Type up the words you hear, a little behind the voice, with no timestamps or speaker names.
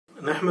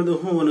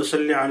நஹ்மதுஹு வ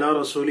நுஸல்லி அலா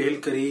ரசூலிஹில்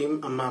கரீம்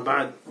அம்மா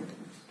பஅத்.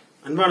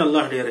 அன்பான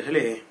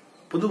அல்லாஹ்வியர்களே,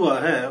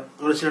 பொதுவாக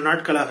ஒரு சில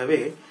நாட்களாகவே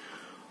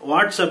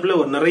வாட்ஸ்அப்பில்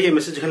ஒரு நிறைய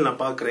மெசேஜ்கள் நான்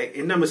பார்க்குறேன்.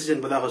 என்ன மெசேஜ்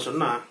என்பதாக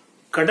சொன்னால்,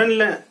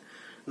 கடனில்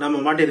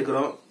நம்ம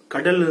மாட்டியிருக்கிறோம்,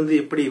 கடன்ல இருந்து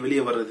எப்படி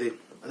வெளியே வர்றது,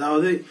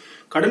 அதாவது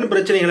கடன்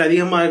பிரச்சனைகள்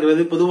அதிகமாக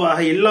இருக்கிறது.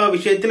 பொதுவாக எல்லா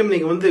விஷயத்திலும்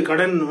இன்னைக்கு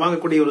கடன்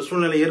வாங்கக்கூடிய ஒரு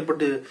சூழ்நிலை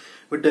ஏற்பட்டு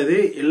விட்டது.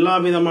 எல்லா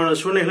விதமான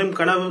சூழ்நிலைகளும்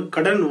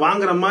கடன்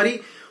வாங்குற மாதிரி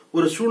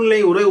ஒரு சூழ்நிலை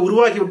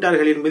உருவாக்கி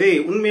விட்டார்கள் என்பதே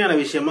உண்மையான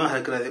விஷயமாக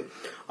இருக்கிறது.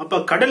 அப்ப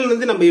கடன்ல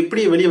இருந்து நம்ம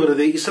எப்படி வெளியே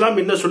வருது, இஸ்லாம்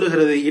என்ன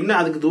சொல்லுகிறது, என்ன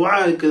அதுக்கு துஆ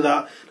இருக்குதா,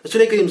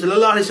 ரசூல் கரீம்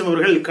ஸல்லல்லாஹு அலைஹி வஸல்லம்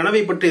அவர்கள்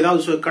கடனை பற்றி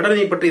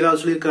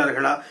ஏதாவது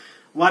சொல்லியிருக்கிறார்களா?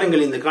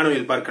 வாருங்கள் இந்த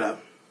காணொளியில் பார்க்கலாம்.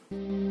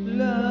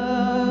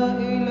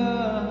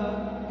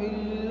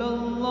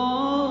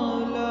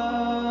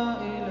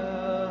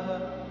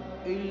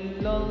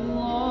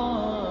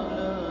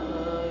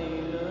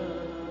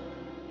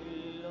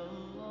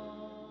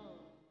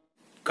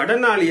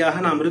 கடனாளியாக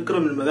நாம்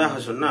இருக்கிறோம் என்பதாக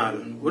சொன்னால்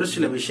ஒரு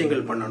சில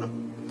விஷயங்கள் பண்ணணும்.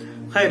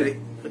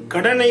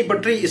 கடனை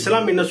பற்றி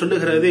இஸ்லாம் என்ன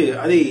சொல்லுகிறது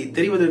அதை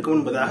தெரிவதற்கு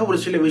முன்பதாக ஒரு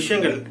சில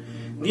விஷயங்கள்,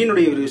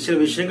 தீனுடைய சில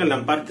விஷயங்கள்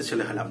நாம் பார்த்து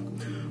செல்லலாம்.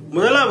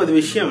 முதலாவது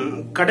விஷயம்,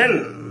 கடன்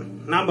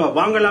நாம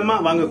வாங்கலாமா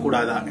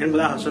வாங்கக்கூடாதா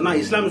என்பதாக சொன்னா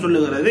இஸ்லாம்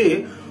சொல்லுகிறது,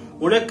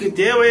 உனக்கு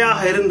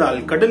தேவையாக இருந்தால்,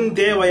 கடன்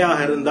தேவையாக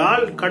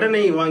இருந்தால்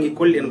கடனை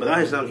வாங்கிக்கொள்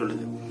என்பதாக இஸ்லாம்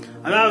சொல்லுது.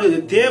 அதாவது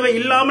தேவை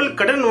இல்லாமல்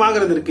கடன்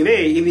வாங்குறது இருக்குதே,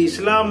 இது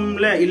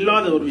இஸ்லாம்ல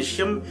இல்லாத ஒரு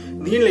விஷயம்,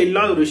 தீன்ல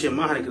இல்லாத ஒரு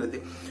விஷயமாக இருக்கிறது.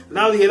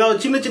 அதாவது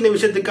ஏதாவது சின்ன சின்ன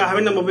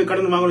விஷயத்துக்காகவே நம்ம போய்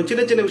கடன் வாங்கணும்,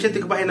 சின்ன சின்ன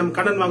விஷயத்துக்காக நம்ம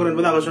கடன் வாங்கணும்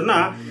என்பதாக சொன்னா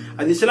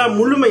அது இஸ்லாம்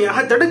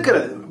முழுமையாக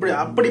தடுக்கிறது.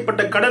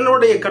 அப்படிப்பட்ட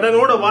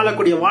கடனோட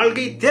வாழக்கூடிய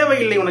வாழ்க்கை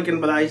தேவையில்லை உனக்கு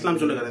என்பதாக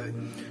இஸ்லாம் சொல்லுகிறது.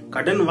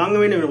 கடன் வாங்க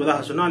வேண்டும்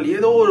என்பதாக சொன்னால்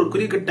ஏதோ ஒரு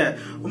குறிப்பிட்ட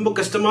ரொம்ப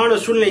கஷ்டமான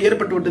சூழ்நிலை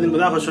ஏற்பட்டு விட்டது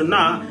என்பதாக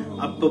சொன்னா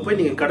அப்ப போய்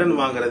நீங்க கடன்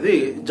வாங்குறது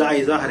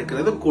ஜாயிஸாக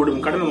இருக்கிறது,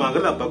 கூடும். கடன்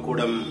வாங்குறது அப்ப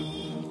கூடும்.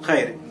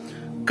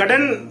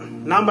 கடன்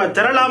நாம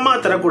தரலாமா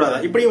தரக்கூடாதா,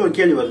 இப்படியும் ஒரு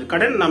கேள்வி வருது.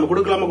 கடன் நாம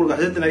கொடுக்கலாமா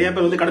கொடுக்காது, நிறைய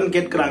பேர் கடன்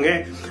கேட்கிறாங்க.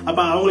 அப்ப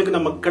அவங்களுக்கு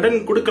நம்ம கடன்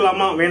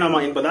கொடுக்கலாமா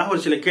வேணாமா என்பதாக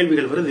ஒரு சில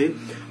கேள்விகள் வருது.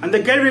 அந்த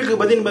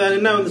கேள்விகளுக்கு பதில்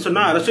என்ன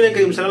சொன்னா, ரசூல்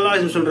கரீம் ஸல்லல்லாஹு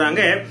அலைஹி வஸல்லம்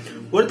சொல்றாங்க,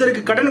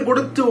 ஒருத்தருக்கு கடன்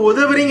கொடுத்து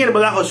உதவுறீங்க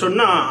என்பதாக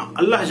சொன்னா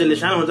அல்லாஹ் ஜல்ல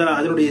ஷானஹு வ தஆலா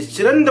அதனுடைய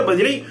சிறந்த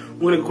பதிலை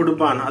உங்களுக்கு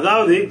கொடுப்பான்.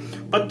 அதாவது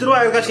 10 ரூபாய்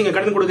யாருக்காச்சும் நீங்க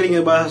கடன் கொடுக்குறீங்க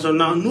என்பதாக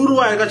சொன்னா, 100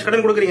 ரூபாய் யாருக்காச்சும்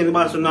கடன் கொடுக்குறீங்க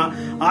என்பதாக சொன்னா,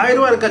 1000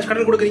 ரூபாய் யாருக்காச்சும்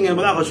கடன் கொடுக்குறீங்க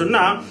என்பதாக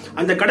சொன்னா,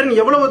 அந்த கடன்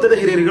எவ்வளவு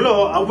தருகிறீர்களோ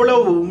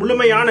அவ்வளவு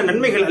முழுமையான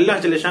நன்மைகள்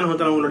அல்லாஹ் ஜல்ல ஷானஹு வ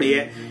தஆலா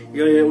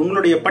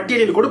உங்களுடைய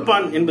பட்டியலில்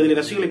கொடுப்பான் என்பதில்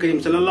ரசூல்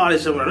கரீம் ஸல்லல்லாஹு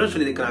அலைஹி வஸல்லம்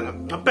சொல்லியிருக்கிறாங்க.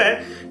 அப்ப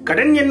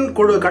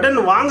கடன்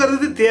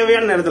வாங்குறது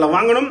தேவையான நேரத்தில்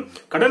வாங்கணும்.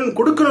 கடன்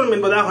கொடுக்கணும்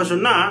என்பதாக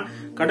சொன்னா,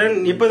 கடன்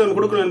எப்ப நம்ம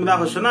கொடுக்கணும்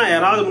என்பதாக சொன்னா,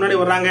 யாராவது முன்னாடி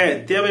வர்றாங்க,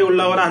 தேவை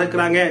உள்ளவரா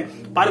இருக்கிறாங்க,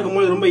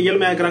 பார்க்கும்போது ரொம்ப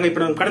இயல்மையா இருக்கிறாங்க,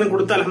 இப்ப நம்ம கடன்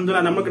கொடுத்தா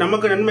அல்ஹம்துலில்லாஹ்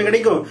நமக்கு நன்மை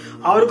கிடைக்கும்,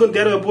 அவருக்கும்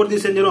தேவை பூர்த்தி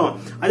செஞ்சிடும்.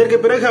 அதற்கு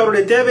பிறகு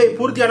அவருடைய தேவை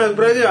பூர்த்தியான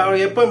பிறகு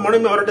அவர் எப்ப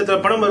அவர்கிட்ட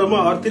பணம் வருமோ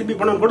அவர் திருப்பி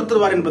பணம்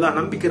கொடுத்துருவார் என்பதாக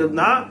நம்பிக்கை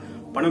இருந்தா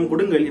பணம்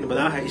கொடுங்கள்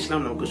என்பதாக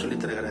இஸ்லாம் நமக்கு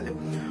சொல்லித் தருகிறது.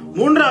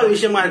 மூன்றாவது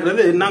விஷயமா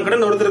இருக்கிறது, நான்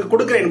கடன் ஒருத்தருக்கு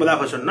கொடுக்கிறேன்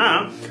என்பதாக சொன்னா,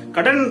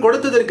 கடன்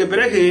கொடுத்ததற்கு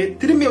பிறகு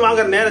திரும்பி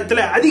வாங்குற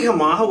நேரத்துல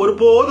அதிகமாக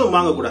ஒருபோதும்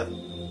வாங்கக்கூடாது.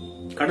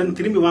 கடன்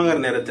திரும்பி வாங்குற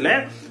நேரத்துல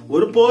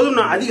ஒருபோதும்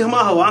நான்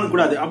அதிகமாக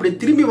வாங்கக்கூடாது. அப்படி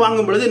திரும்பி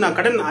வாங்கும் பொழுது நான்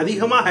கடன்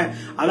அதிகமாக,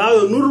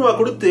 அதாவது 100 ரூபாய்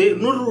கொடுத்து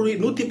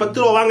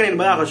 110 ரூபாய் வாங்கினேன்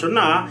என்பதாக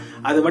சொன்னா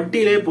அது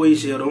வட்டியிலே போய்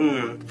சேரும்.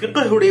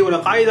 ஃபிக்ஹுடைய ஒரு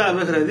காயிதா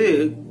வருகிறது,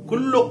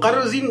 குல்லு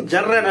கர்ஸின்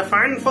ஜர்ர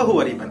நஃபன்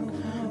ஃபஹுவ ரிபன்.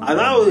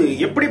 அதாவது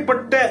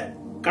எப்படிப்பட்ட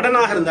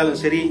கடனாக இருந்தாலும்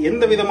சரி,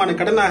 எந்த விதமான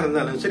கடனாக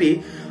இருந்தாலும் சரி,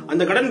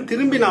 அந்த கடன்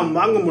திரும்பி நாம்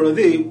வாங்கும்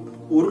பொழுது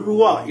 1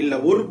 ரூபா இல்ல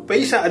 1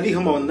 பைசா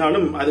அதிகமா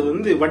வந்தாலும்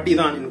அது வட்டி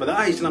தான்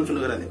என்பதாக இஸ்லாம்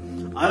சொல்லுகிறது.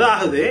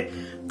 அதாவது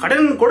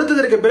கடன்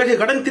கொடுத்ததற்கு பிறகு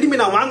கடன் திரும்பி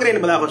நான் வாங்குறேன்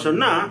என்பதாக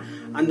சொன்னா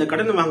அந்த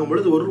கடன் வாங்கும்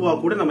பொழுது 1 ரூபா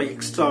கூட நம்ம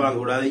எக்ஸ்ட்ரா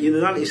வாங்கக்கூடாது.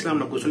 இதுதான் இஸ்லாம்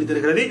நமக்கு சொல்லி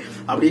தருகிறது.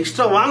 அப்படி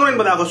எக்ஸ்ட்ரா வாங்கணும்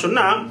என்பதாக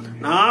சொன்னா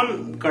நாம்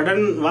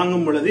கடன்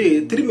வாங்கும் பொழுது,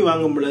 திரும்பி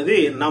வாங்கும் பொழுது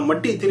நாம்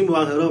வட்டி திரும்பி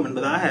வாங்குகிறோம்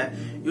என்பதாக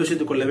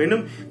யோசித்துக் கொள்ள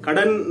வேண்டும்.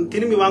 கடன்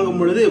திரும்பி வாங்கும்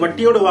பொழுது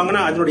வட்டியோடு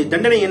வாங்கினா அதனுடைய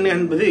தண்டனை என்ன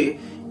என்பது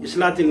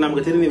இஸ்லாத்தில்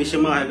நமக்கு தெரிந்த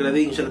விஷயமாக இருக்கிறது.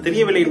 இன்ஷால்லா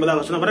தெரியவில்லை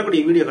என்பதாக சொன்னா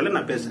வரக்கூடிய வீடியோக்களை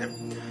நான் பேசுறேன்.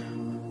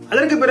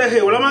 அதற்கு பிறகு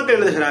உலமாக்கள்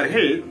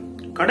எழுதுகிறார்கள்,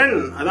 கடன்,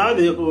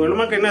 அதாவது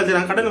உலமாக்கள் என்ன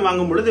எழுதுகிறாங்க, கடன்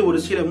வாங்கும் பொழுது ஒரு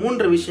சில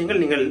 3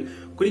 விஷயங்கள் நீங்கள்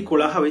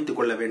குறிக்கோளாக வைத்துக்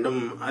கொள்ள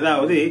வேண்டும்.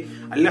 அதாவது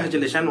அல்லாஹ்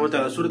ஜல்ல ஷானஹு வ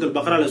தஆலா சூரத்துல்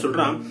பக்ரால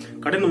சொல்றான்,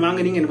 கடன்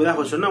வாங்குறீங்க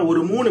என்பதாக சொன்னா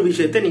ஒரு 3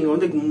 விஷயத்தை நீங்க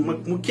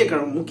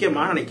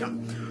முக்கியமாக நினைக்கலாம்.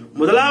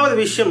 முதலாவது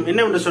விஷயம்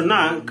என்னவென்று சொன்னா,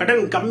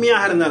 கடன்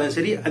கம்மியாக இருந்தாலும்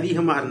சரி,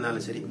 அதிகமாக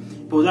இருந்தாலும் சரி.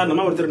 இப்போ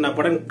உதாரணமா ஒருத்தர் நான்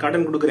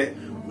கடன் கொடுக்கிறேன்,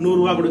 100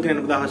 ரூபாய் கொடுக்கிறேன்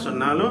என்பதாக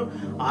சொன்னாலும்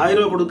 1000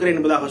 ரூபாய் கொடுக்கிறேன்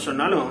என்பதாக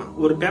சொன்னாலும்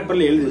ஒரு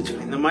பேப்பர்ல எழுதி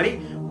வச்சுக்கணும், இந்த மாதிரி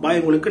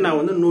உங்களுக்கு நான்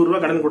 100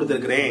 ரூபாய் கடன்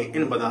கொடுத்திருக்கிறேன்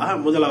என்பதாக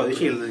முதலாவது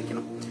விஷயம் எழுதி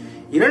வைக்கணும்.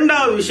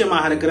 இரண்டாவது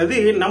விஷயமாக இருக்கிறது,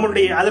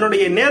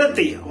 அதனுடைய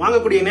நேரத்தை,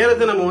 வாங்கக்கூடிய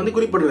நேரத்தை நம்ம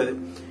குறிப்பிடுறது.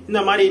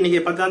 இந்த மாதிரி இன்னைக்கு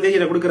 10ஆம்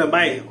தேதி கொடுக்கிற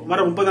பாய், வர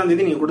 30ஆம்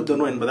தேதி நீங்க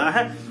கொடுத்துடணும் என்பதாக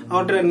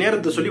அவற்றை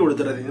நேரத்தை சொல்லி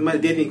கொடுத்துறது, இந்த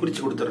மாதிரி தேதியை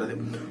குறிச்சு கொடுத்துறது.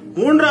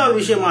 மூன்றாவது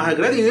விஷயமாக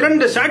இருக்கிறது,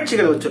 2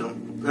 சாட்சிகளை வச்சிடணும்.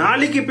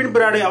 நாளைக்கு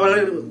பின்பிராடு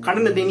அவர்கள்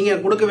கடனை நீங்க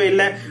கொடுக்கவே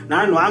இல்லை,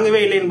 நான் வாங்கவே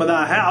இல்லை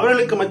என்பதாக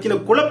அவர்களுக்கு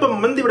மத்தியில்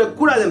குழப்பம் வந்துவிடக்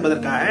கூடாது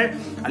என்பதற்காக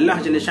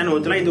அல்லாஹ் ஜல்ல ஷானஹு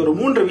இந்த ஒரு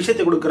 3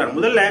 விஷயத்தை கொடுக்கிறார்.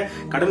 முதல்ல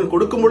கடன்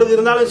கொடுக்கும் பொழுது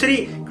இருந்தாலும் சரி,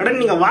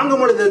 கடன் நீங்க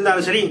வாங்கும் பொழுது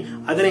இருந்தாலும் சரி,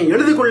 அதனை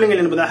எழுதி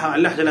கொள்ளுங்கள் என்பதாக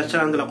அல்லாஹ் ஜல்ல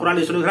ஷானஹு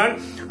குர்ஆனில் சொல்கிறான்.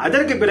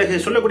 அதற்கு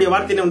பிறகு சொல்லக்கூடிய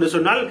வார்த்தை என்று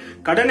சொன்னால்,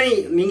 கடனை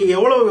நீங்க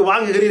எவ்வளவு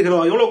வாங்குகிறீர்களோ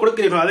எவ்வளவு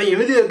கொடுக்கிறீர்களோ அதை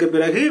எழுதியதற்கு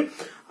பிறகு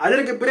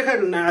அதற்கு பிறகு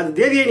அது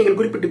தேதியை நீங்கள்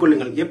குறிப்பிட்டுக்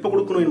கொள்ளுங்கள், எப்ப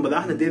கொடுக்கணும்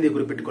என்பதாக அந்த தேதியை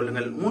குறிப்பிட்டுக்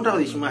கொள்ளுங்கள்.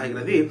 3வது விஷயமாக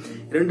இருக்கிறது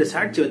 2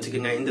 சாட்சி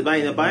வச்சுக்கோங்க. இந்த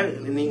பாய்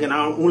நீங்க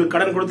நான் உங்களுக்கு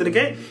கடன்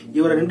கொடுத்திருக்கேன்,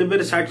 இவரை 2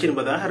 பேர் சாட்சி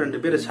என்பதாக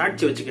 2 பேர்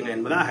சாட்சி வச்சுக்கோங்க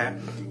என்பதாக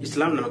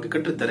இஸ்லாம் நமக்கு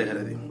கற்றுத்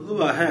தருகிறது.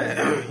 பொதுவாக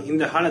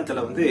இந்த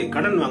காலத்துல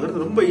கடன்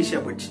வாங்குறது ரொம்ப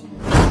ஈஸியா போச்சு.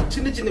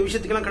 சின்ன சின்ன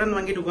விஷயத்துக்கெல்லாம் கடன்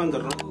வாங்கிட்டு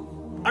உட்கார்ந்துடுறோம்.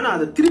 ஆனா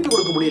அதை திருப்பி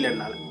கொடுக்க முடியல,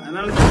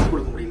 அதனால திருப்பி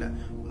கொடுக்க முடியல.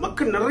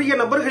 மக்கள் நிறைய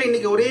நபர்கள்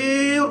இன்னைக்கு ஒரே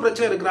ஒரு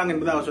பிரச்சனை இருக்கிறாங்க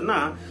என்பதாக சொன்னா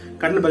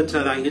கடன்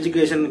பிரச்சனை தான்.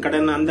 எஜுகேஷன்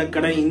கடன், அந்த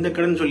கடன், இந்த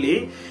கடன் சொல்லி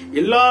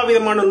எல்லா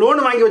விதமான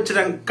லோன் வாங்கி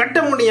வச்சிருக்காங்க, கட்ட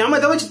முடியாம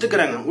இதை வச்சுட்டு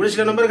இருக்கிறாங்க. ஒரு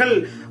சில நபர்கள்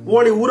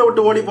ஊரை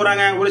விட்டு ஓடி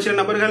போறாங்க, ஒரு சில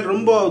நபர்கள்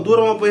ரொம்ப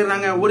தூரமா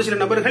போயிடுறாங்க, ஒரு சில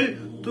நபர்கள்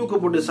தூக்கு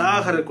போட்டு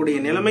சாகக்கூடிய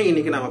நிலைமை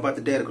இன்னைக்கு நாம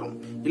பார்த்துட்டே இருக்கிறோம்.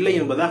 இல்லை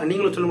என்பதாக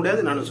நீங்களும் சொல்ல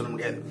முடியாது, நானும் சொல்ல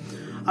முடியாது.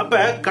 அப்ப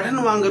கடன்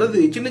வாங்குறது,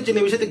 சின்ன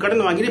சின்ன விஷயத்துக்கு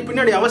கடன் வாங்கிட்டு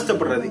பின்னாடி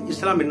அவஸ்தைப்படுறது.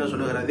 இஸ்லாம் என்ன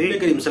சொல்லுகிறது?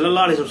 கரீம்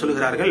ஸல்லல்லாஹு அலைஹி வஸல்லம்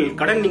சொல்லுகிறார்கள்,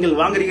 கடன் நீங்கள்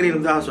வாங்குறீர்கள்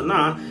என்பதாக சொன்னா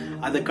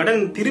அந்த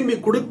கடன் திரும்பி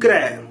கொடுக்கிற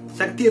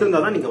சக்தி இருந்தா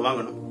தான் நீங்க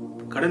வாங்கணும்.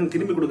 கடன்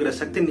திரும்பி கொடுக்கிற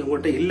சக்தி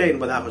உங்கள்கிட்ட இல்லை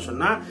என்பதாக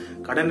சொன்னா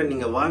கடனை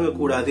நீங்க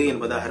வாங்கக்கூடாது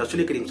என்பதாக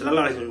ரசூல் கரீம்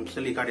ஸல்லல்லாஹு அலைஹி வஸல்லம்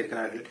சொல்லி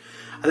காட்டியிருக்கிறார்கள்.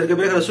 அதற்கு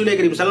பிறகு ரசூல்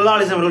கரீம் ஸல்லல்லாஹு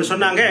அலைஹி வஸல்லம் அவர்கள்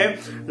சொன்னாங்க,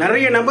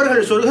 நிறைய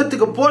நபர்கள்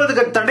சொர்க்கத்துக்கு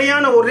போறதுக்கு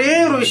தடையான ஒரே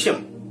ஒரு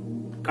விஷயம்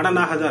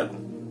கடனாக தான்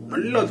இருக்கும்.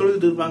 நல்லா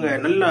தொழுதுட்டு இருப்பாங்க,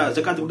 நல்லா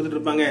ஜகாத்து கொடுத்துட்டு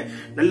இருப்பாங்க,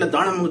 நல்ல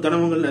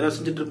தானங்கள் நிறைய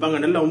செஞ்சுட்டு இருப்பாங்க,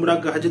 நல்ல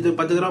உம்ராக்கு ஹஜ்ஜுக்கு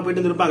 10 தடவை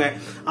போயிட்டு இருப்பாங்க.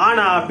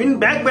 ஆனா பின்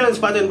பேக்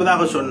பேலன்ஸ் பார்த்து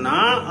என்பதாக சொன்னா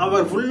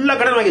அவர் ஃபுல்லா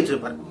கடன் வாங்கி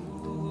வச்சிருப்பார்.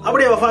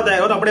 அப்படியே வஃபாத்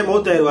ஆயிடுவார், அப்படியே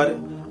மௌத் ஆயிடுவார்.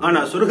 ஆனா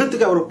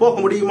சொர்க்கத்துக்கு அவர் போக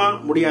முடியுமா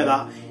முடியாதா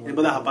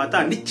என்பதாக பார்த்தா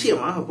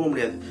நிச்சயமாக போக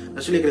முடியாது.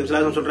 ரசூல் கரீம் ஸல்லல்லாஹு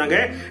அலைஹி வஸல்லம் சொல்றாங்க,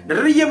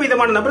 நிறைய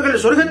விதமான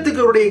நபர்கள்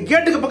சொர்க்கத்துக்கு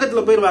கேட்டுக்கு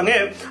பக்கத்துல போயிருவாங்க,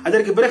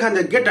 அதற்கு பிறகு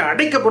அந்த கேட்டை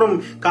அடைக்கப்படும்.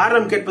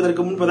 காரணம்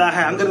கேட்பதற்கு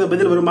முன்பதாக அங்கிருந்து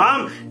பதில்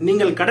வருமாம்,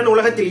 நீங்கள் கடன்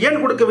உலகத்தில்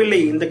ஏன் கொடுக்கவில்லை,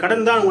 இந்த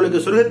கடன் தான்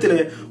உங்களுக்கு சொர்க்கத்தில்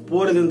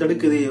போறது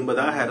தடுக்குது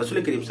என்பதாக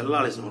ரசூல் கரீம்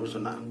ஸல்லல்லாஹு அலைஹி வஸல்லம்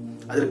சொன்னார்.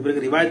 அதற்கு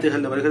பிறகு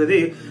ரிவாயத்துகள் வருகிறது,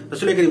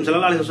 ரசூல் கரீம்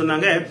ஸல்லல்லாஹு அலைஹி வஸல்லம்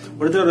சொன்னாங்க,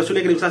 ஒருத்தர் ரசூல்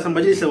கரீம் ஸல்லல்லாஹு அலைஹி வஸல்லம்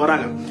மஜ்லிஸ்ல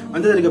வராங்க,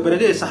 வந்ததற்கு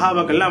பிறகு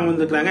சஹாபாக்கள் எல்லாம்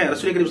வந்திருக்காங்க.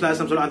 ரசூல் கரீம் ஸல்லல்லாஹு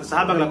அலைஹி வஸல்லம் அந்த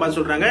சஹாபாக்களை பார்த்து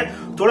சொல்றாங்க,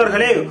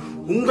 தோழர்களே,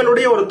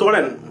 உங்களுடைய ஒரு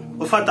தோழன்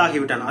வஃபாத்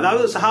ஆகிவிட்டான்.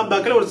 அதாவது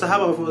சஹாபாக்கள் ஒரு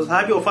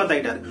சஹாபி வஃபாத்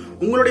ஆகிட்டார்,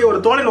 உங்களுடைய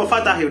ஒரு தோழன்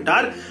வஃபாத்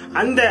ஆகிவிட்டார்,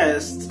 அந்த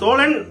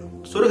தோழன்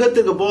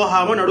சொர்க்கத்துக்கு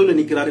போகாம நடுவில்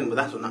நிற்கிறார்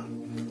என்பதா சொன்னாங்க.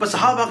 இப்ப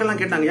சஹாபாக்கள் எல்லாம்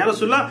கேட்டாங்க, யார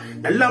சொல்லா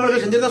நல்ல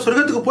அமல்கள் செஞ்சிருந்தா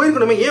சொர்க்கத்துக்கு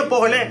போயிருக்கணுமே, ஏன்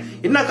போகல,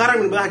 என்ன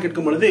காரணம் என்பதாக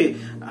கேட்கும் பொழுது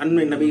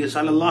அன்னை நபி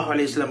ஸல்லல்லாஹு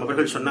அலைஹி வஸல்லம்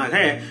அவர்கள் சொன்னாங்க,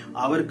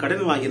 அவர்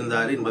கடன்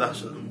வாங்கியிருந்தார் என்பதாக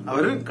சொன்னாங்க.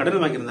 அவர் கடன்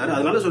வாங்கியிருந்தாரு,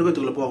 அதனால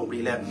சொர்க்கத்துக்குள்ள போக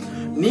முடியல.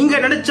 நீங்க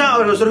நினைச்சா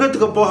அவர்கள்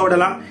சொர்க்கத்துக்கு போக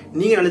விடலாம்,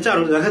 நீங்க நினைச்சா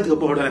அவர்கள்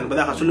நரகத்துக்கு போக விடலாம்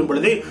என்பதாக சொல்லும்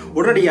பொழுது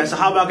உடனடியாக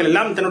சஹாபாக்கள்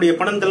எல்லாம் தன்னுடைய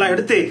பணத்தை எல்லாம்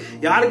எடுத்து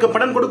யாருக்கு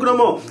பணம்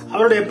கொடுக்கணுமோ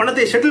அவருடைய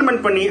பணத்தை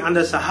செட்டில்மெண்ட் பண்ணி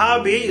அந்த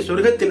சஹாபியை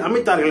சொர்க்கத்தில்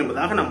அமைத்தார்கள்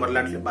என்பதாக நாம்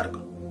வரலாற்றில்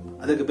பார்க்கிறோம்.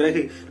 அதுக்கு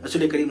பிறகு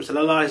ரசூல் கரீம்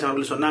ஸல்லல்லாஹு அலைஹி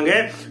வஸல்லம் சொன்னாங்க,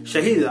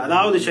 ஷஹீத்,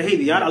 அதாவது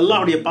ஷஹீத் யார்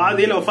அல்லாஹ்வுடைய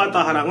பாதையில வஃபாத்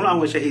ஆகிறாங்களோ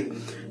அவங்க ஷஹீத்.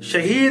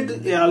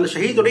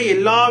 ஷஹீதுடைய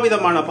எல்லா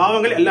விதமான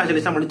பாவங்களை அல்லாஹ்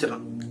ஜல்ல ஷானஹு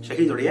மன்னிச்சிடறான்.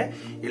 ஷஹீதுடைய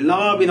எல்லா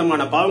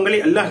விதமான பாவங்களை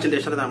அல்லாஹ்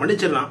ஜல்ல ஷானஹு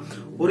மன்னிச்சிடறான்.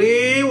 ஒரே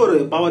ஒரு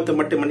பாவத்தை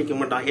மட்டும் மன்னிக்க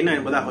மாட்டான். என்ன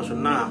என்பதாக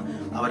சொன்னா,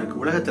 அவருக்கு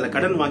உலகத்துல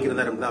கடன்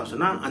வாங்கியிருந்தார் என்பதாக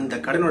சொன்னா அந்த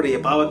கடனுடைய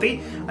பாவத்தை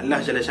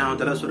அல்லாஹ் ஜல்ல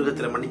ஷானஹு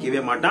சொர்க்கத்துல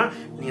மன்னிக்கவே மாட்டான்,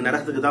 நீங்க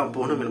நரகத்துக்கு தான்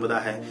போகணும்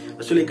என்பதாக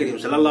ரசூல்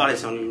கரீம் ஸல்லல்லாஹு அலைஹி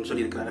வஸல்லம்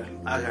சொல்லியிருக்கிறார்கள்.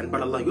 ஆக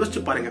அன்பானவர்களே,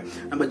 யோசிச்சு பாருங்க,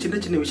 நம்ம சின்ன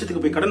சின்ன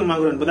விஷயத்துக்கு போய் கடன்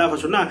வாங்குறோம் என்பதாக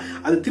சொன்னா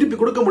அது திருப்பி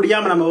கொடுக்க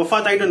முடியாம நம்ம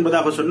வஃபாத் ஆயிட்டோம்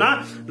என்பதாக சொன்னா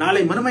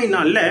நாளை மறுமை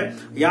நாள்ல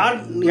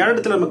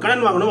யாரிடத்துல நம்ம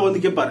கடன் வாங்கணுமோ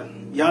கேட்பாரு,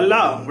 யா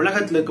அல்லாஹ்,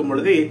 உலகத்தில் இருக்கும்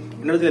பொழுது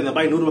என்னிடத்துல இந்த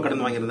பாய் 100 ரூபாய்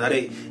கடன் வாங்கியிருந்தாரு,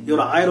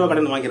 இவர் 1000 ரூபாய்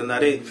கடன்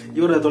வாங்கியிருந்தாரு,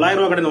 இவர் 900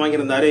 ரூபாய் கடன்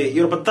வாங்கியிருந்தாரு,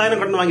 இவர் 10,000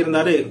 கடன்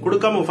வாங்கியிருந்தாரு,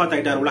 கொடுக்காம வஃபாத்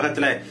ஆயிட்டார்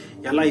உலகத்துல,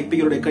 எல்லாம்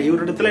இப்ப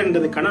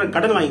இவரிடத்துல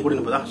கடன் வாங்கி கொடு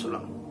என்பதாக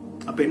சொல்லலாம்.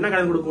 அப்ப என்ன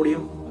கடன் கொடுக்க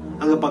முடியும்?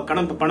 அங்க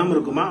பணம்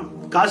இருக்குமா,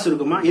 காசு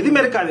இருக்குமா? எதுவுமே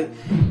இருக்காது.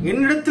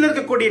 என்னிடத்தில்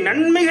இருக்கக்கூடிய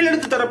நன்மைகள்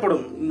எடுத்து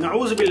தரப்படும்.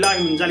 நஊஸு பில்லாஹி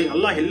மின் ஸாலிக்.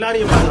 அல்லாஹ்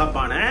எல்லாரையும்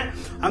பாதுகாப்பான.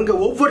 அங்க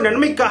ஒவ்வொரு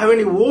நன்மைக்காக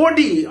வேண்டி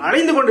ஓடி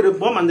அலைந்து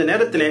கொண்டிருப்போம். அந்த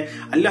நேரத்தில்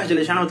அல்லாஹ்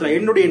ஜல்ல ஷானஹு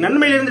என்னுடைய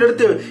நன்மையிலிருந்து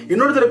எடுத்து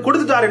இன்னொருத்தர்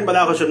கொடுத்துட்டார்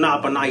என்பதாக சொன்னா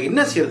அப்ப நான்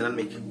என்ன செய்யறது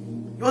நன்மைக்கு?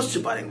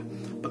 யோசிச்சு பாருங்க.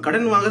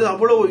 கடன் வாங்குறது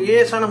அவ்வளவு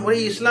லேசான முறை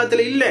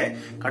இஸ்லாத்துல இல்ல.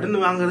 கடன்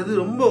வாங்குறது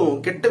ரொம்ப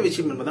கெட்ட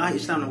விஷயம் என்பதா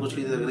இஸ்லாம் நமக்கு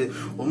சொல்லி தருகிறது.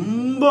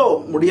 ரொம்ப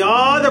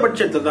முடியாத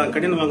பட்சத்தில் தான்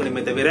கடன்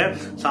வாங்கணுமே தவிர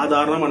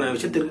சாதாரணமான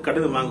விஷயத்திற்கு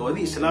கடன் வாங்குவது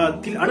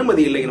இஸ்லாத்தில்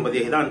அனுமதி இல்லை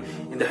என்பதை தான்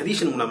இந்த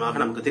ஹதீஸின்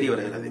மூலமாக நமக்கு தெரிய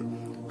வருகிறது.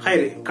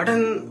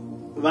 கடன்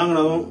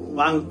வாங்கினோம்,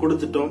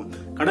 கொடுத்துட்டோம்,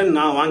 கடன்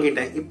நான்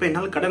வாங்கிட்டேன், இப்ப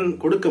என்னால் கடன்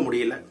கொடுக்க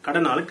முடியல,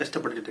 கடனால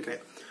கஷ்டப்பட்டு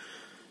இருக்கிறேன்,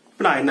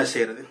 இப்ப நான் என்ன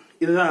செய்யறது?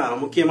 இதுதான்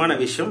முக்கியமான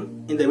விஷயம்.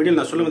 இந்த வீடியோ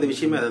நான் சொல்ல வந்த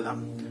விஷயமே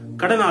அதுதான்.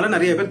 கடனால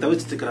நிறைய பேர்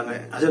தவிச்சிட்டு இருக்காங்க.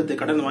 அதற்கு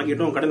கடன்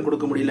வாங்கிட்டோம், கடன்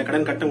கொடுக்க முடியல,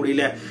 கடன் கட்ட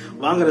முடியல,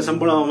 வாங்குற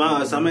சம்பளம்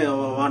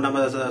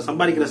நம்ம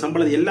சம்பாதிக்கிற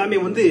சம்பளம் எல்லாமே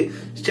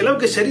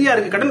செலவுக்கு சரியா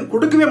இருக்கு, கடன்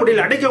கொடுக்கவே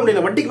முடியல, அடைக்க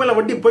முடியல, வட்டிக்கு மேல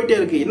வட்டி போயிட்டே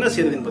இருக்கு, என்ன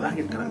செய்யறது என்பதாக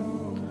கேட்கிறாங்க.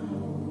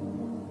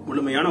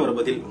 முழுமையான ஒரு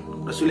பதில்.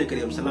 ரசூல்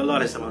கரீம் ஸல்லல்லாஹு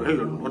அலைஹி வஸல்லம் அவர்கள்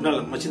ஒரு நாள்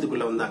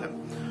மஸ்ஜிதுக்குள்ள வந்தாங்க.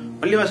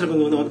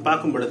 பள்ளிவாசலுக்கு வந்து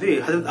பார்க்கும் பொழுது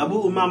ஹஜ்ரத் அபு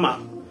உமாமா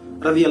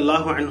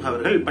ரலியல்லாஹு அன்ஹு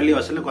அவர்கள்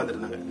பள்ளிவாசல்ல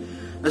உட்கார்ந்திருந்தாங்க.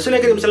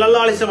 ரசூல் கரீம்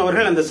ஸல்லல்லாஹு அலைஹி வஸல்லம்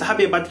அவர்கள் அந்த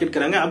சஹாபியை பார்த்து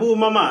கேட்கிறாங்க, அபு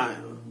உமாமா,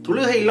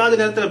 தொழுகை இல்லாத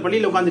நேரத்துல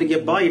பள்ளியில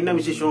உட்கார்ந்திருக்கியப்பா, என்ன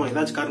விசேஷம்,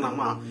 ஏதாச்சும்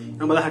காரணமா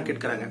என்பதாக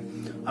கேட்கிறாங்க.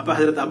 அப்ப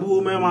ஹஜ்ரத் அபு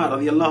உமாமா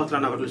ரலியல்லாஹு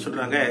தஆலா அவர்கள்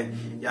சொல்றாங்க,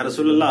 யா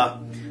ரசூலல்லாஹ்,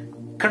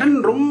 கடன்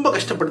ரொம்ப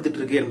கஷ்டப்படுத்திட்டு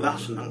இருக்கு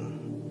என்பதாக சொன்னாங்க.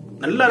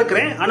 நல்லா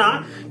இருக்கிறேன், ஆனா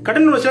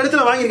கடன் ஒரு சில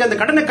இடத்துல வாங்கியிருக்கேன், அந்த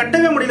கடனை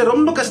கட்டவே முடியல,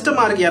 ரொம்ப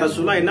கஷ்டமா இருக்கு யா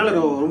ரசூலல்லாஹ், என்னால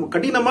ரொம்ப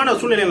கடினமான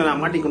சூழ்நிலையில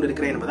நான்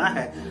மாட்டிக்கொண்டிருக்கிறேன் என்பதாக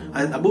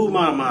ஹஜ்ரத் அபு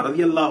உமாமா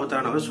ரலியல்லாஹு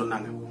தஆலா அவர்கள்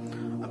சொன்னாங்க.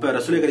 அப்ப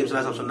ரசூல் கரீம்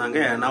ஸல்லல்லாஹு அலைஹி வஸல்லம் சொன்னாங்க,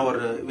 நான்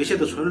ஒரு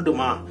விஷயத்தை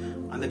சொல்லட்டுமா,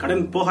 அந்த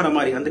கடன் போகிற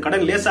மாதிரி, அந்த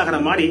கடன் லேசாகிற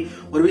மாதிரி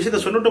ஒரு விஷயத்த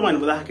சொல்லட்டுமா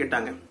என்பதாக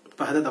கேட்டாங்க.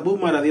 இப்ப ஹஜ்ரத் அபூ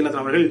உமர் ரலியல்லாஹு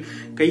அன்ஹு அவர்கள்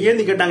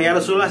கையேந்தி கேட்டாங்க, யா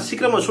ரசூலல்லாஹ்,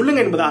 சீக்கிரமா சொல்லுங்க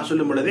என்பதாக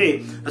சொல்லும் பொழுது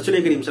ரசூல்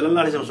கரீம்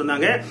ஸல்லல்லாஹு அலைஹி வஸல்லம்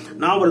சொன்னாங்க,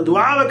 நான் ஒரு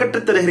துஆவை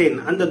கற்றுத் தருகிறேன்,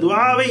 அந்த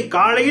துஆவை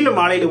காலையில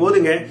மாலையில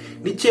ஓதுங்க,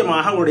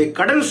 நிச்சயமாக உங்களுடைய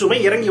கடன் சுமை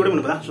இறங்கிவிடும்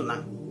என்பதாக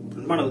சொன்னாங்க.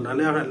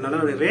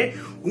 நல்லவர்களே,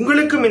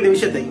 உங்களுக்கும் இந்த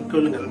விஷயத்தை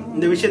கொள்ளுங்கள்,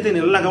 இந்த விஷயத்தை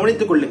நல்லா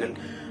கவனித்துக் கொள்ளுங்கள்.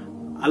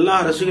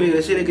 அல்லாஹ் ரசூல்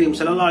கரீம்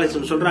ஸல்லல்லாஹு அலைஹி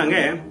வஸல்லம் சொல்றாங்க,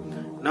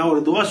 நான் ஒரு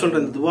துவா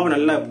சொல்றேன், இந்த துவாவை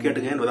நல்லா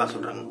கேட்டுங்க என்பதா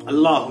சொல்றாங்க.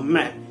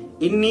 அல்லாஹும்ம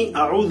இன்னி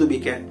அஊது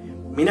பிக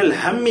மினல்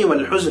ஹம்மி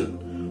வல் ஹுஸ்ன்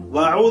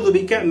வ அஊது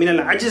பிக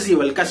மினல் அஜ்ஸி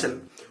வல் கஸல்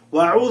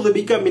வ அஊது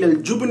பிக மினல்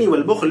ஜுப்னி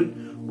வல் புக்ல்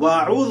வ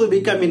அஊது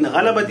பிக மின்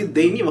கலபதி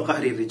தைனி வ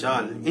கஹ்ரி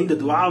ரிஜால். இந்த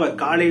துவாவை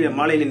காலையில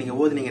மாலையில நீங்க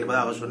ஓதுனீங்க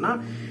என்பதாக சொன்னா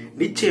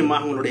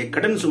நிச்சயமாக உங்களுடைய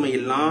கடன் சுமை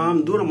எல்லாம்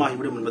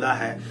தூரமாகிவிடும் என்பதாக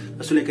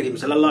ரசூல் கரீம்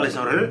ஸல்லல்லாஹு அலைஹி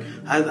வஸல்லம் அவர்கள்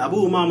ஹஜ்ரத் அபூ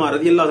உமாமா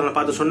ரலியல்லாஹு அன்ஹு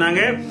பார்த்து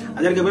சொன்னாங்க.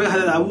 அதற்கு பிறகு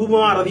ஹஜ்ரத் அபூ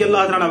உமாமா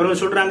ரலியல்லாஹு அன்ஹு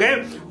அவர்கள் சொல்றாங்க,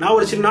 நான்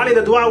ஒரு சில நாள்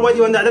இந்த துஆ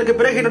ஓதி வந்து அதற்கு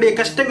பிறகு என்னுடைய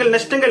கஷ்டங்கள்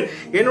நஷ்டங்கள்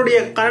என்னுடைய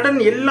கடன்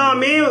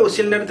எல்லாமே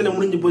சில நேரத்தில்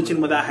முடிஞ்சு போச்சு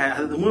என்பதாக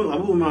ஹஜ்ரத்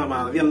அபூ உமாமா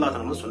ரலியல்லாஹு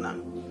அன்ஹு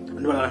சொன்னாங்க.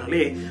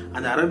 அன்பாளர்களே,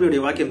 அந்த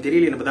அரபியுடைய வாக்கியம்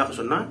தெரியல என்பதாக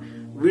சொன்னா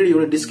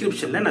வீடியோட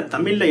டிஸ்கிரிப்ஷன்ல நான்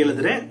தமிழ்ல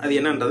எழுதுறேன், அது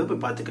என்னன்றதை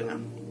போய் பார்த்துக்கோங்க.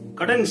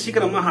 கடன்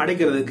சீக்கிரமாக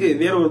அடைக்கிறதுக்கு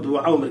வேற ஒரு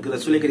துஆவும் இருக்கு.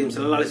 ரசூல் கரீம்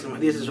ஸல்லல்லாஹு அலைஹி வஸல்லம்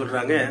ஹதீஸ்ல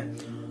சொல்றாங்க,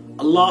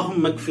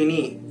 அல்லாஹும்ம மக்ஃபினி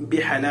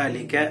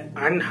பிஹலாலிக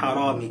அன்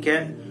ஹராமிக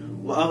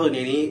வ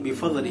அக்னினி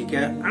பிஃதலிக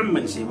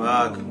அம்மன்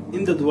சிவாக்.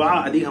 இந்த துஆ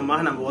அதிகமாக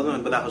நம்ம ஓதணும்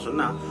என்பதாக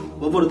சொன்னா,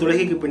 ஒவ்வொரு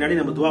தொழுகைக்கு பின்னாடி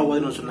நம்ம துஆ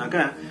ஓதணும்னு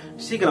சொன்னாக்க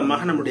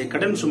சீக்கிரமாக நம்முடைய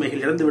கடன்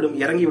சுமைகள்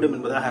இறங்கிவிடும்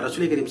என்பதாக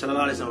ரசூல் கரீம்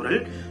ஸல்லல்லாஹு அலைஹி வஸல்லம்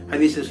அவர்கள்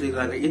ஹதீஸ்ல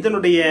சொல்லியிருக்காங்க.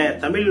 இதனுடைய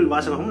தமிழ்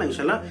வாசகம் நான்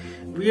இன்ஷாஅல்லாஹ்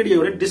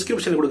வீடியோவோட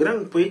டிஸ்கிரிப்ஷன் கொடுக்குறேன்,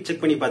 போய்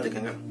செக் பண்ணி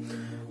பார்த்துக்கோங்க.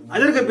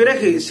 அதற்கு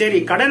பிறகு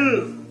சரி, கடன்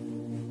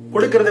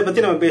கொடுக்கறத பத்தி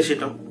நம்ம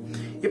பேசிட்டோம்.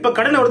 இப்ப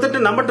கடன்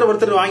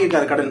ஒருத்தர்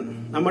வாங்கியிருக்காரு,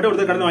 நம்மகிட்ட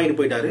ஒருத்தர் கடன் வாங்கிட்டு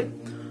போயிட்டாரு.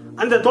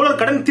 அந்த தோழர்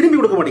கடன் திருப்பி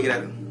கொடுக்க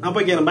மாட்டேங்கிறாரு. நான்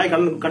போய் கேட்கிறேன், பாய்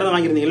கடன்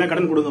வாங்கியிருந்தீங்களா,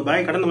 கடன் கொடுங்க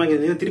பாய், கடன்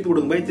வாங்கியிருந்தீங்க திருப்பி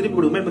கொடுங்க பாய், திருப்பி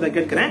கொடுங்க பாய்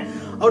கேட்கிறேன்.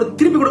 அவர்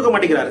திருப்பி கொடுக்க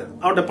மாட்டேங்கிறாரு.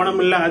 அவர்கிட்ட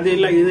பணம் இல்ல, அது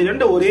இல்ல, இது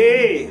ரெண்டு ஒரே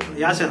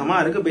யாசகமா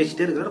இருக்கு,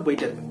 பேசிட்டே இருக்கிறாரு,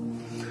 போயிட்டே இருக்கு.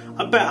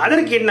 அப்ப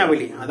அதற்கு என்ன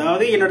வழி?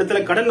 அதாவது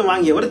என்னிடத்துல கடன்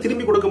வாங்கியவர்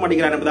திருப்பி கொடுக்க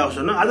மாட்டேங்கிறார் என்பதாக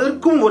சொன்னா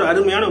அதற்கும் ஒரு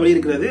அருமையான வழி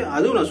இருக்கிறது.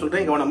 அதுவும் நான்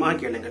சொல்றேன், கவனமாக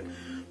கேளுங்கள்.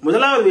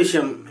 முதலாவது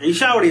விஷயம்,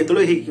 இஷாவுடைய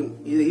தொழுகைக்கும்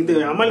இந்த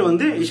அமல்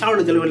வந்து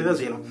இஷாவுடைய தொழுகையில தான்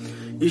செய்யணும்.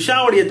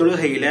 இஷாவுடைய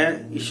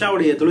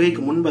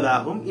தொழுகைக்கு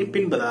முன்பதாகவும்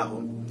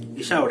பின்பதாகவும்,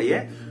 இஷாவுடைய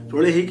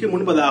தொழுகைக்கு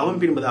முன்பதாகவும்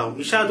பின்பதாகவும்.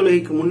 இஷா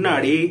தொழுகைக்கு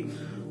முன்னாடி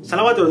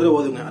ஸலவாத் ஒரு தடவை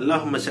ஓதுங்க,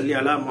 அல்லாஹும்ம ஸல்லி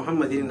அலா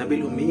முஹம்மதின்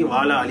நபில் உம்மி வ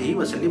அலா அலிஹி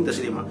வ ஸல்லிம்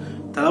தஸ்லீமா.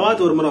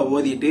 ஸலவாத் ஒரு முறை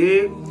ஓதிட்டு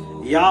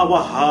யா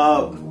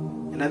வஹாப்,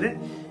 என்னது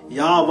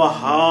யா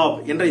வஹாப்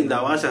என்ற இந்த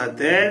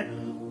வாசகத்தை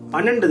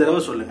 12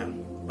 தடவை சொல்லுங்க,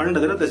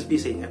 12 தடவை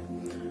தஸ்பீஹ் செய்யுங்க.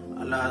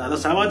 அதாவது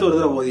ஸலவாத் ஒரு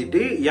தடவை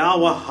ஓதிட்டு யா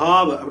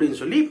வஹாப் அப்படின்னு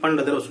சொல்லி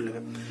 12 தடவை சொல்லுங்க.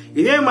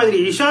 இதே மாதிரி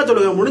இஷா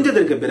தொழுகை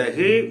முடிஞ்சதற்கு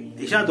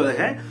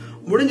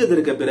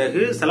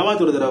பிறகு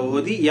ஸலவாத் ஒரு தடவை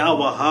ஓதி யா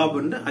வஹாப்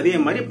அதே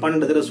மாதிரி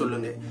 12 தடவை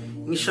சொல்லுங்க.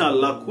 இன்ஷா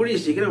அல்லாஹ் கூடிய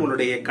சீக்கிரம்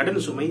உங்களுடைய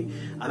கடன் சுமை,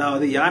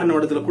 அதாவது யார்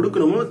இடத்துல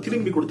கொடுக்கணுமோ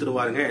திரும்பி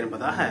கொடுத்துருவாங்க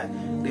என்பதாக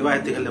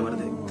ரிவாயத்துகள்ல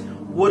வருது.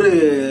 ஒரு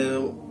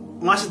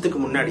மாசத்துக்கு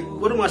முன்னாடி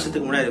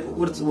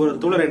ஒரு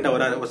தோழர் என்கிட்ட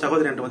வராரு, ஒரு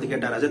சகோதரன் என்கிட்ட வந்து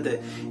கேட்டார், அஜத்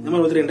இந்த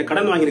மாதிரி ஒருத்தர் என்கிட்ட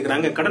கடன்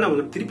வாங்கியிருக்கிறாங்க, கடன்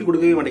அவங்க திருப்பி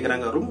கொடுக்கவே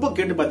மாட்டேங்கிறாங்க, ரொம்ப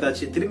கேட்டு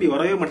பார்த்தாச்சு, திரும்பி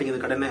வரவே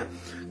மாட்டேங்குது, கடனை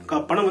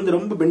பணம் வந்து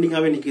ரொம்ப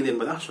பெண்டிங்காவே நிக்குது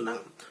என்பதா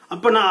சொன்னாங்க.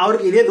 அப்ப நான்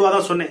அவருக்கு இதே துவா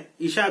தான் சொன்னேன்,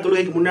 இஷா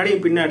தொழுகைக்கு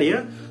முன்னாடியும்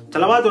பின்னாடியும்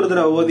ஸலவாத் ஒரு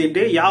தடவை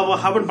ஓதிட்டு யா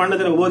வஹாப் 12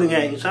 தடவை ஓதுங்க,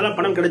 இன்ஷா அல்லாஹ்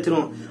பணம்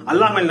கிடைச்சிரும்,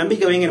 அல்லாஹ் மேல்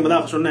நம்பிக்கை வைங்க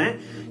என்பதாக சொன்னேன்.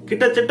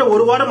 கிட்டத்தட்ட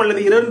ஒரு வாரம்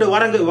அல்லது 2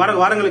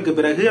 வாரங்களுக்கு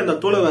பிறகு அந்த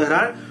தோழர்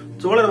வருகிறார்.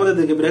 தோழர்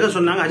வந்ததுக்கு பிறகு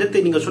சொன்னாங்க, அஜத்தை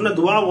நீங்க சொன்ன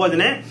துவா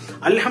ஓதுனேன்,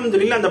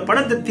 அல்ஹம்துலில்லாஹ் அந்த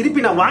பணத்தை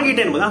திருப்பி நான்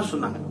வாங்கிட்டேன் என்பதாக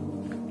சொன்னாங்க.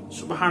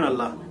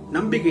 சுப்ஹானல்லாஹ்,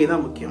 நம்பிக்கை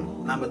தான் முக்கியம்.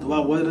 நாம துவா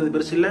ஓதுறது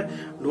பெருசு இல்ல,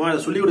 துவா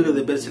சொல்லி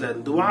கொடுக்கிறது பெருசு இல்ல.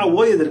 துவா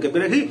ஓதியதற்கு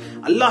பிறகு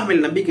அல்லாஹ்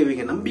மேல் நம்பிக்கை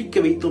வைங்க.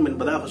 நம்பிக்கை வைத்தோம்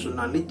என்பதாக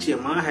சொன்னால்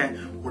நிச்சயமாக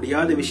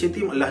முடியாத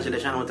விஷயத்தையும் அல்லாஹ்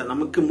ஜல்ல ஷானஹு வ தஆலா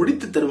நமக்கு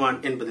முடித்து தருவான்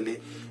என்பதிலே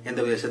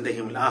எந்தவித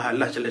சந்தேகம் இல்லை.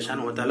 அல்லாஹ் ஜல்ல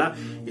ஷானஹு வ தஆலா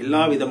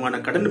எல்லா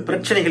விதமான கடன்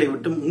பிரச்சனைகளை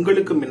விட்டும்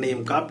உங்களுக்கும்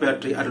என்னையும்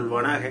காப்பாற்றி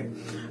அருள்வானாக.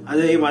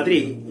 அதே மாதிரி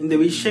இந்த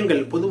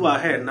விஷயங்கள்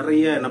பொதுவாக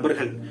நிறைய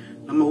நபர்கள்,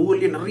 நம்ம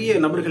ஊர்லயே நிறைய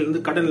நபர்கள்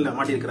வந்து கடன்ல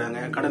மாட்டிருக்கிறாங்க,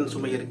 கடன்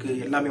சுமை இருக்கு,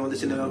 எல்லாமே வந்து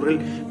சில நபர்கள்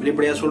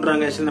வெளிப்படையா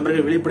சொல்றாங்க, சில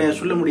நபர்கள் வெளிப்படையா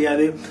சொல்ல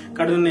முடியாது.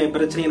 கடன்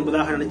பிரச்சனை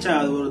என்பதாக நினைச்சா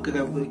அது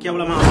ஒரு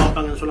கேவலமா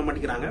பார்ப்பாங்கன்னு சொல்ல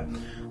மாட்டேங்கிறாங்க.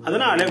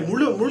 அதனால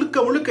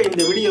முழுக்க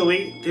இந்த வீடியோவை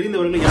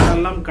தெரிந்தவர்கள்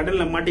யாரெல்லாம்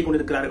கடன்ல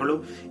மாட்டிக்கொண்டிருக்கிறார்களோ,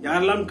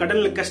 யாரெல்லாம்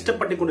கடன்ல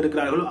கஷ்டப்பட்டு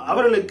கொண்டிருக்கிறார்களோ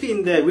அவர்களுக்கு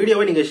இந்த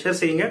வீடியோவை நீங்க ஷேர்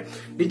செய்யுங்க.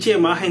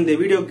 நிச்சயமாக இந்த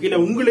வீடியோ கீழே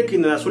உங்களுக்கு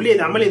இந்த சொல்லிய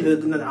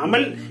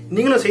அமல்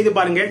நீங்களும் செய்து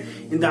பாருங்க.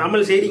 இந்த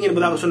அமல் செய்றீங்க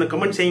என்பதாக சொன்ன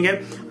கமெண்ட் செய்யுங்க.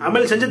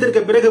 அமல்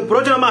செஞ்சதற்கு பிறகு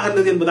பிரயோஜனமாக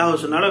இருந்தது என்பதாக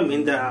சொன்னாலும்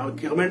இந்த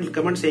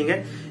கமெண்ட் செய்யுங்க.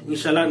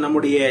 இன்ஷா அல்லாஹ்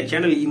நம்முடைய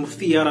சேனல்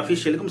முஃப்தி யார்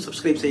அஃபீஷியலுக்கும்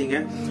சப்ஸ்கிரைப் செய்யுங்க.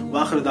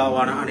 வாஹிரு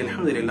தாவானா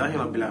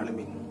அல்ஹம்துலில்லாஹி ரப்பில்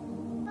ஆலமீன்.